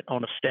implement it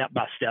on a step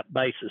by step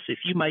basis. If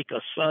you make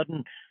a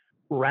sudden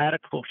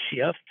radical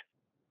shift,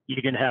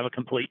 you can have a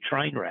complete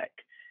train wreck.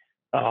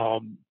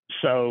 Um,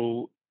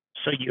 so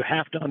so you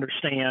have to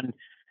understand,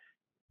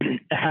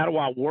 how do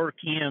I work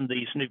in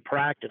these new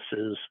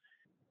practices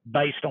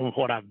based on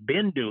what I've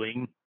been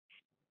doing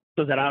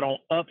so that I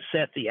don't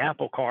upset the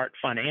apple cart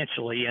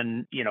financially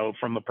and,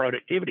 from a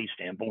productivity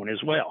standpoint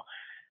as well.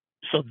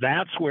 So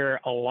that's where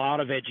a lot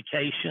of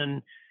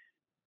education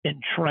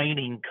and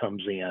training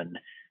comes in.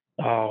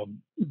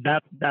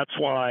 That's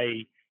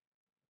why,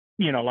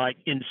 like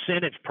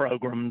incentive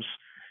programs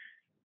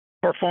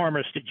for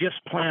farmers to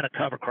just plant a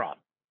cover crop.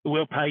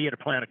 We'll pay you to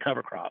plant a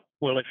cover crop.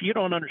 Well, if you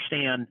don't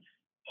understand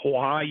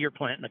why you're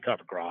planting a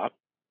cover crop,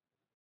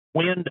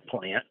 when to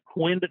plant,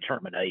 when to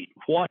terminate,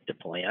 what to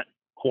plant,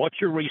 what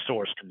your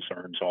resource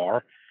concerns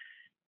are,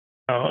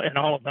 and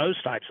all of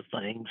those types of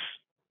things,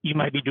 you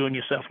may be doing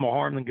yourself more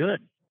harm than good.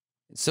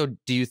 So,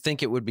 do you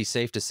think it would be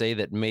safe to say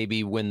that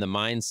maybe when the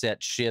mindset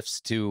shifts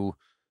to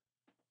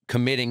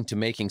committing to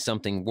making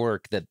something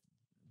work, that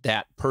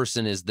that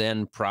person is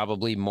then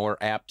probably more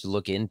apt to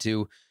look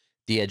into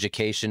the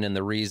education and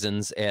the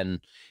reasons and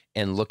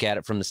look at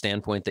it from the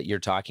standpoint that you're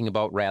talking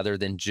about, rather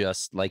than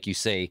just, like you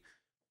say,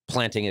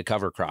 planting a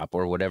cover crop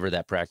or whatever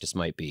that practice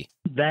might be?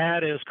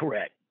 That is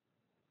correct.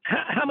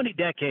 How many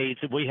decades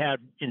have we had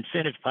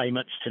incentive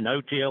payments to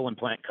no-till and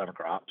plant cover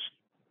crops?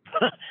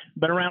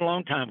 Been around a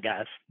long time,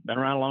 guys. Been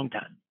around a long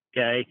time.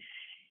 Okay.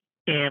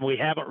 And we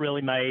haven't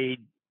really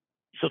made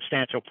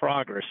substantial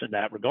progress in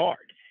that regard.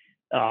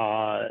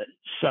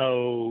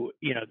 So,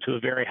 to a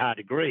very high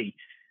degree,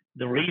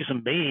 the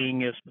reason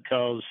being is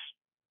because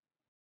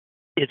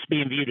it's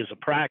being viewed as a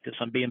practice.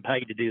 I'm being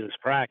paid to do this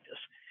practice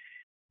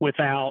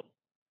without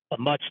a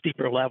much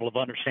deeper level of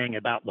understanding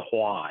about the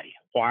why.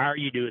 Why are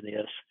you doing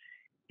this?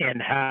 And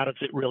how does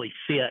it really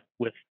fit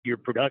with your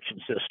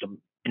production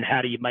system? And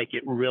how do you make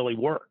it really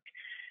work?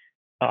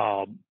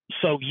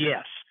 So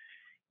yes,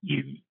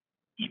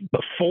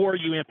 before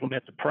you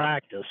implement the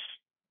practice,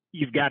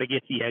 you've got to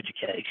get the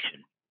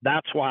education.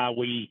 That's why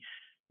we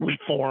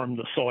formed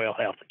the Soil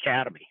Health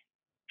Academy,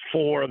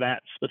 for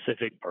that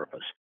specific purpose.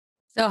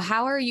 So,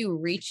 how are you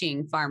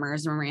reaching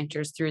farmers and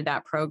ranchers through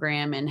that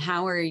program? And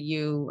how are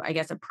you, I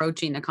guess,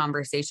 approaching the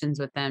conversations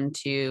with them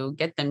to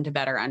get them to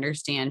better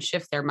understand,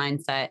 shift their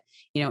mindset,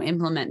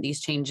 implement these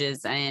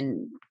changes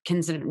and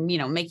consider,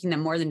 making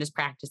them more than just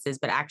practices,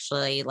 but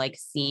actually like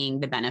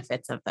seeing the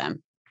benefits of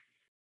them?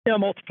 Yeah,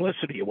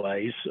 multiplicity of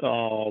ways.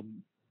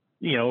 One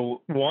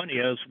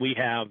is we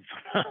have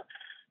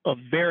a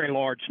very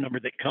large number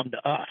that come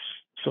to us,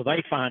 so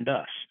they find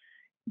us.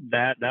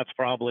 That's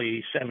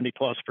probably 70+%.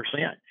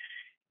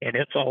 And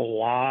it's a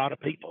lot of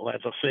people. As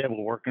I said,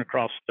 we're working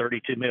across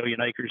 32 million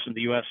acres in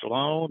the U.S.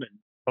 alone, and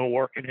we're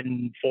working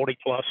in 40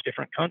 plus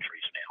different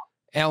countries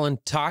now. Alan,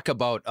 talk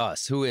about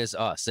us. Who is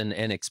us? And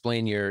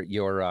explain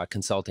your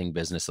consulting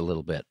business a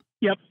little bit.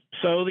 Yep.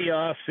 So the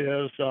us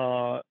is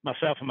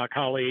myself and my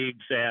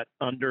colleagues at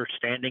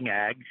Understanding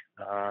Ag,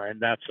 and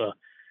that's a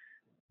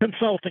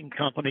consulting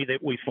company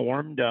that we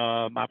formed.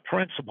 My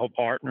principal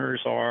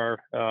partners are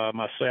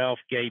myself,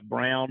 Gabe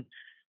Brown,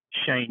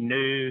 Shane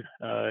New,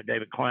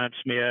 David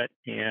Kleinsmith,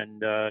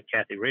 and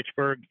Kathy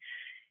Richburg.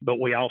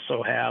 But we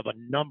also have a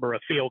number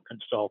of field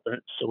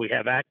consultants. So we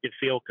have active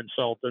field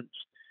consultants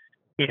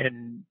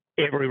in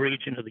every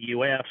region of the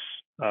U.S.,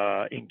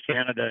 in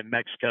Canada and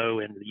Mexico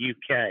and the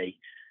U.K.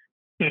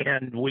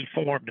 And we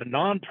formed a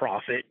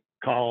nonprofit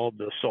called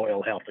the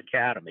Soil Health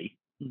Academy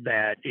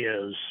that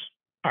is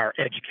our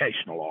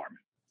educational arm.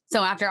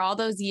 So after all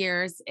those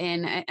years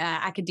in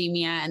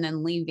academia and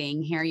then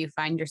leaving, here you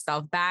find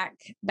yourself back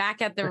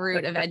at the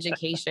root of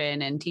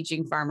education and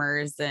teaching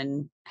farmers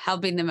and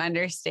helping them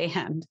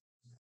understand.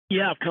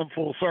 Yeah, I've come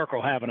full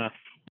circle, haven't I?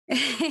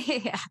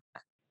 Yeah.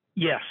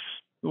 Yes,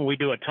 we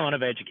do a ton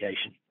of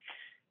education,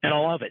 and I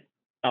love it.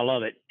 I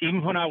love it.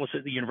 Even when I was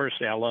at the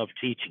university, I loved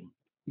teaching.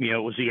 It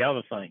was the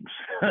other things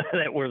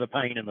that were the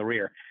pain in the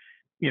rear.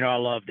 I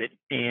loved it,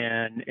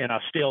 and I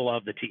still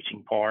love the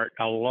teaching part.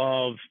 I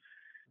love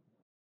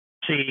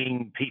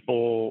seeing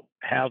people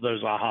have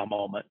those aha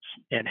moments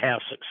and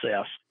have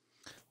success.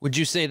 Would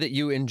you say that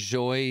you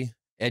enjoy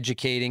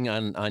educating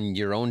on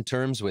your own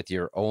terms with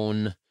your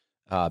own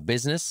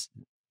business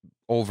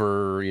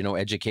over,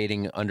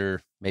 educating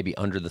maybe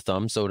under the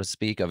thumb, so to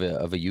speak, of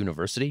a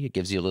university? It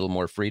gives you a little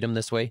more freedom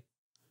this way.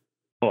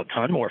 Well, a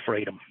ton more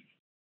freedom.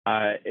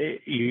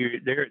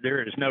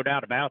 There is no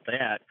doubt about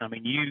that. I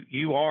mean,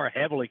 you are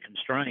heavily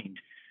constrained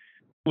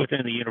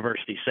within the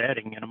university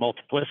setting in a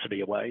multiplicity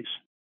of ways.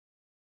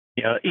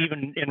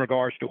 even in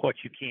regards to what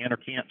you can or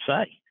can't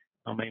say.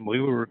 I mean, we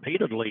were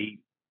repeatedly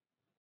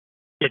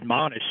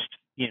admonished,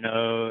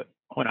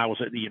 when I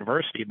was at the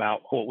university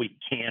about what we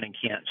can and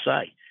can't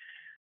say.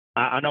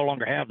 I no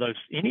longer have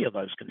any of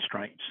those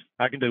constraints.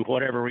 I can do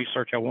whatever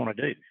research I want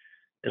to do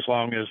as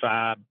long as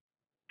I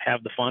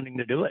have the funding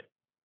to do it.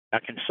 I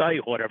can say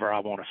whatever I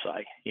want to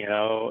say,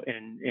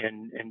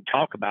 and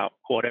talk about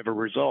whatever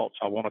results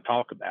I want to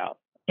talk about.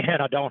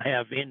 And I don't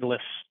have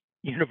endless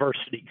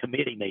university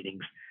committee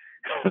meetings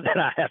that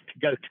I have to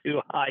go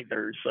to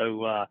either.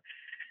 So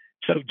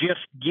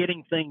just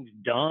getting things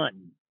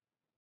done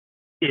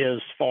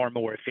is far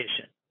more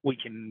efficient. We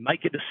can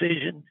make a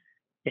decision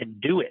and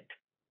do it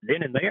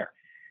then and there.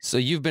 So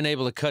you've been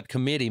able to cut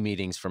committee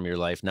meetings from your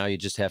life. Now you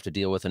just have to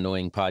deal with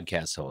annoying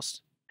podcast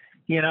hosts.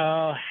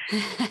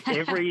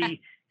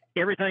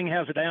 Everything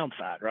has a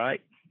downside,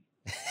 right?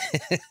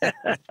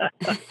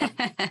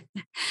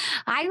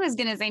 I was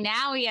going to say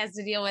now he has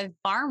to deal with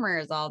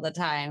farmers all the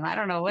time. I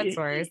don't know what's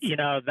worse.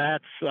 That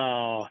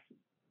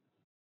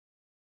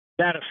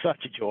is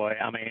such a joy.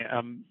 I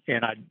mean,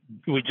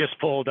 we just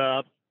pulled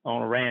up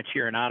on a ranch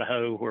here in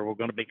Idaho where we're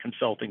going to be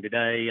consulting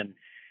today. And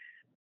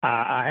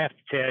I have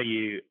to tell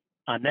you,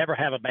 I never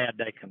have a bad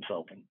day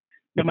consulting.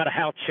 No matter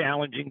how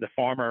challenging the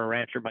farmer or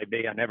rancher may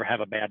be, I never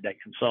have a bad day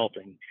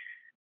consulting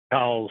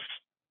because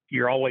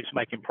you're always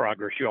making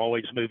progress. You're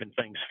always moving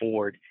things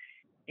forward.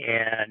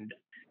 And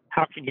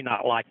how can you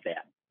not like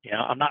that?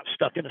 I'm not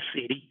stuck in a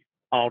city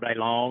all day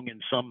long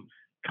in some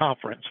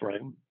conference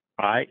room,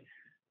 right?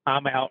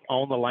 I'm out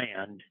on the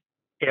land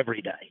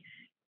every day.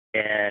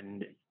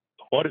 And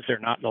what is there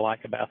not to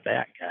like about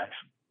that, guys?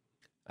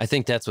 I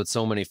think that's what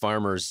so many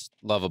farmers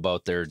love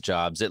about their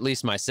jobs. At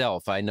least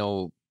myself, I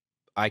know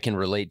I can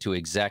relate to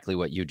exactly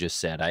what you just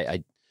said.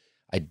 I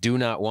do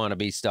not want to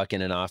be stuck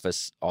in an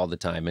office all the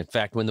time. In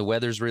fact, when the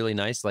weather's really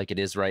nice, like it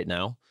is right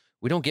now,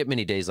 we don't get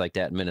many days like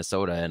that in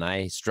Minnesota, and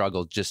I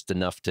struggle just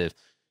enough to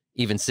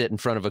even sit in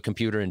front of a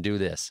computer and do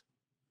this.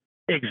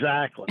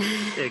 Exactly.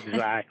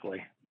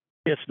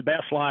 It's the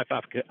best life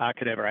I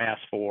could ever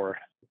ask for.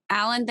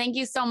 Alan, thank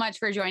you so much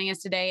for joining us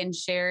today and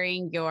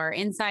sharing your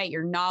insight,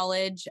 your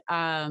knowledge.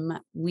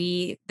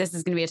 This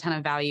is going to be a ton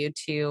of value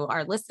to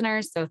our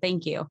listeners, so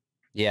thank you.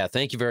 Yeah,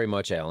 thank you very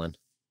much, Alan.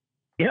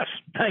 Yes,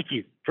 thank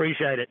you.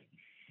 Appreciate it.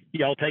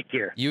 Y'all take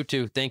care. You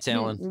too. Thanks,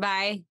 Alan.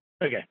 Bye.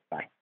 Okay,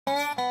 bye.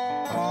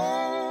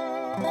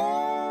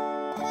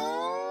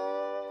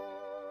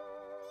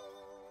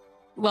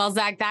 Well,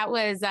 Zach, that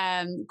was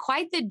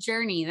quite the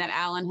journey that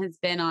Alan has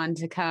been on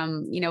to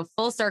come,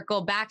 full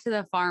circle back to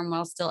the farm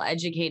while still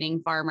educating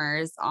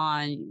farmers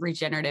on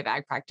regenerative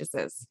ag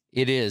practices.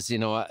 It is.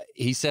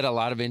 He said a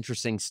lot of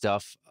interesting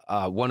stuff.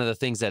 One of the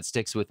things that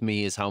sticks with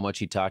me is how much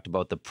he talked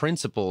about the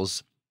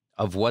principles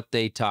of what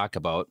they talk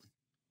about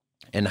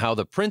and how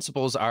the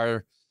principles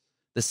are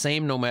the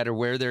same no matter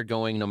where they're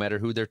going, no matter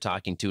who they're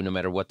talking to, no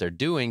matter what they're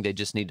doing. They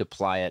just need to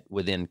apply it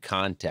within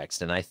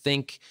context. And I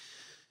think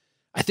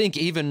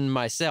even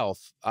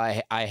myself,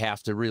 I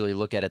have to really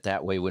look at it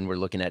that way when we're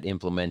looking at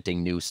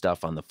implementing new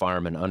stuff on the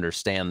farm and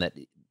understand that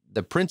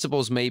the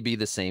principles may be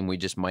the same. We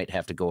just might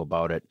have to go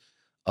about it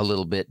a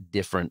little bit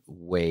different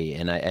way.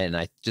 And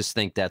I just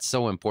think that's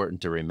so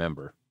important to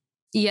remember.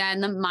 Yeah.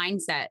 And the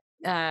mindset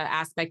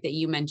aspect that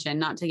you mentioned,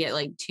 not to get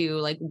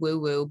too woo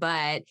woo,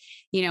 but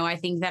I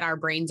think that our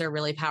brains are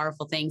really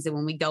powerful things. And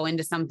when we go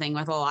into something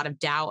with a lot of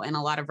doubt and a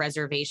lot of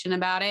reservation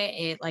about it,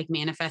 it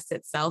manifests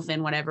itself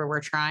in whatever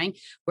we're trying.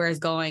 Whereas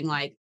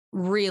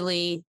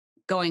really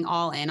going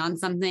all in on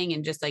something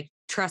and just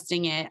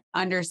trusting it,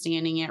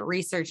 understanding it,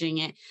 researching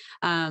it.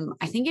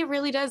 I think it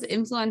really does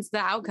influence the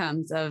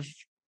outcomes of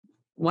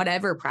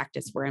whatever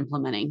practice we're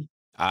implementing.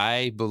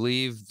 I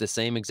believe the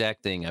same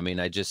exact thing. I mean,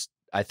 I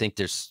think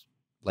there's,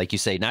 like you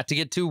say, not to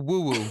get too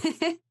woo-woo,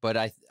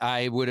 but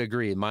I would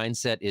agree.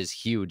 Mindset is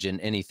huge in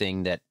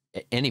anything that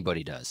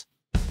anybody does.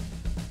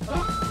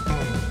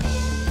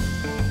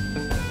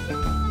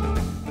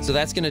 So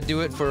that's going to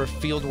do it for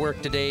field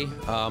work today.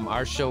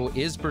 Our show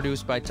is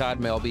produced by Todd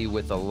Melby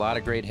with a lot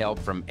of great help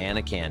from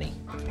Anna Canny.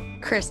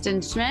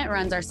 Kristen Schmidt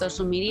runs our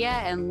social media,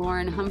 and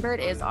Lauren Humbert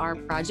is our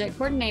project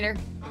coordinator.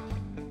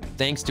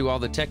 Thanks to all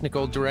the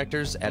technical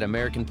directors at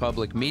American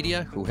Public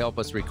Media who help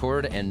us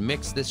record and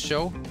mix this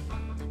show.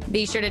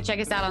 Be sure to check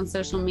us out on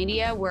social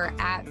media. We're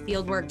at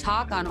Fieldwork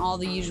Talk on all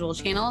the usual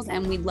channels,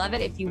 and we'd love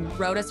it if you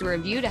wrote us a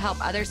review to help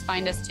others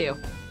find us too.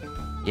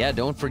 Yeah,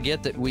 don't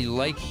forget that we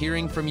like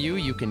hearing from you.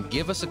 You can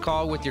give us a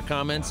call with your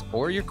comments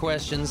or your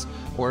questions,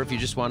 or if you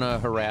just want to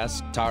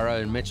harass Tara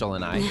and Mitchell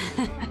and I,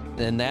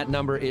 then that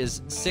number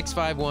is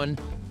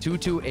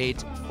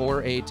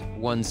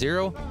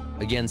 651-228-4810.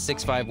 Again,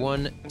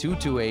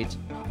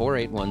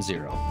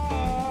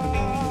 651-228-4810.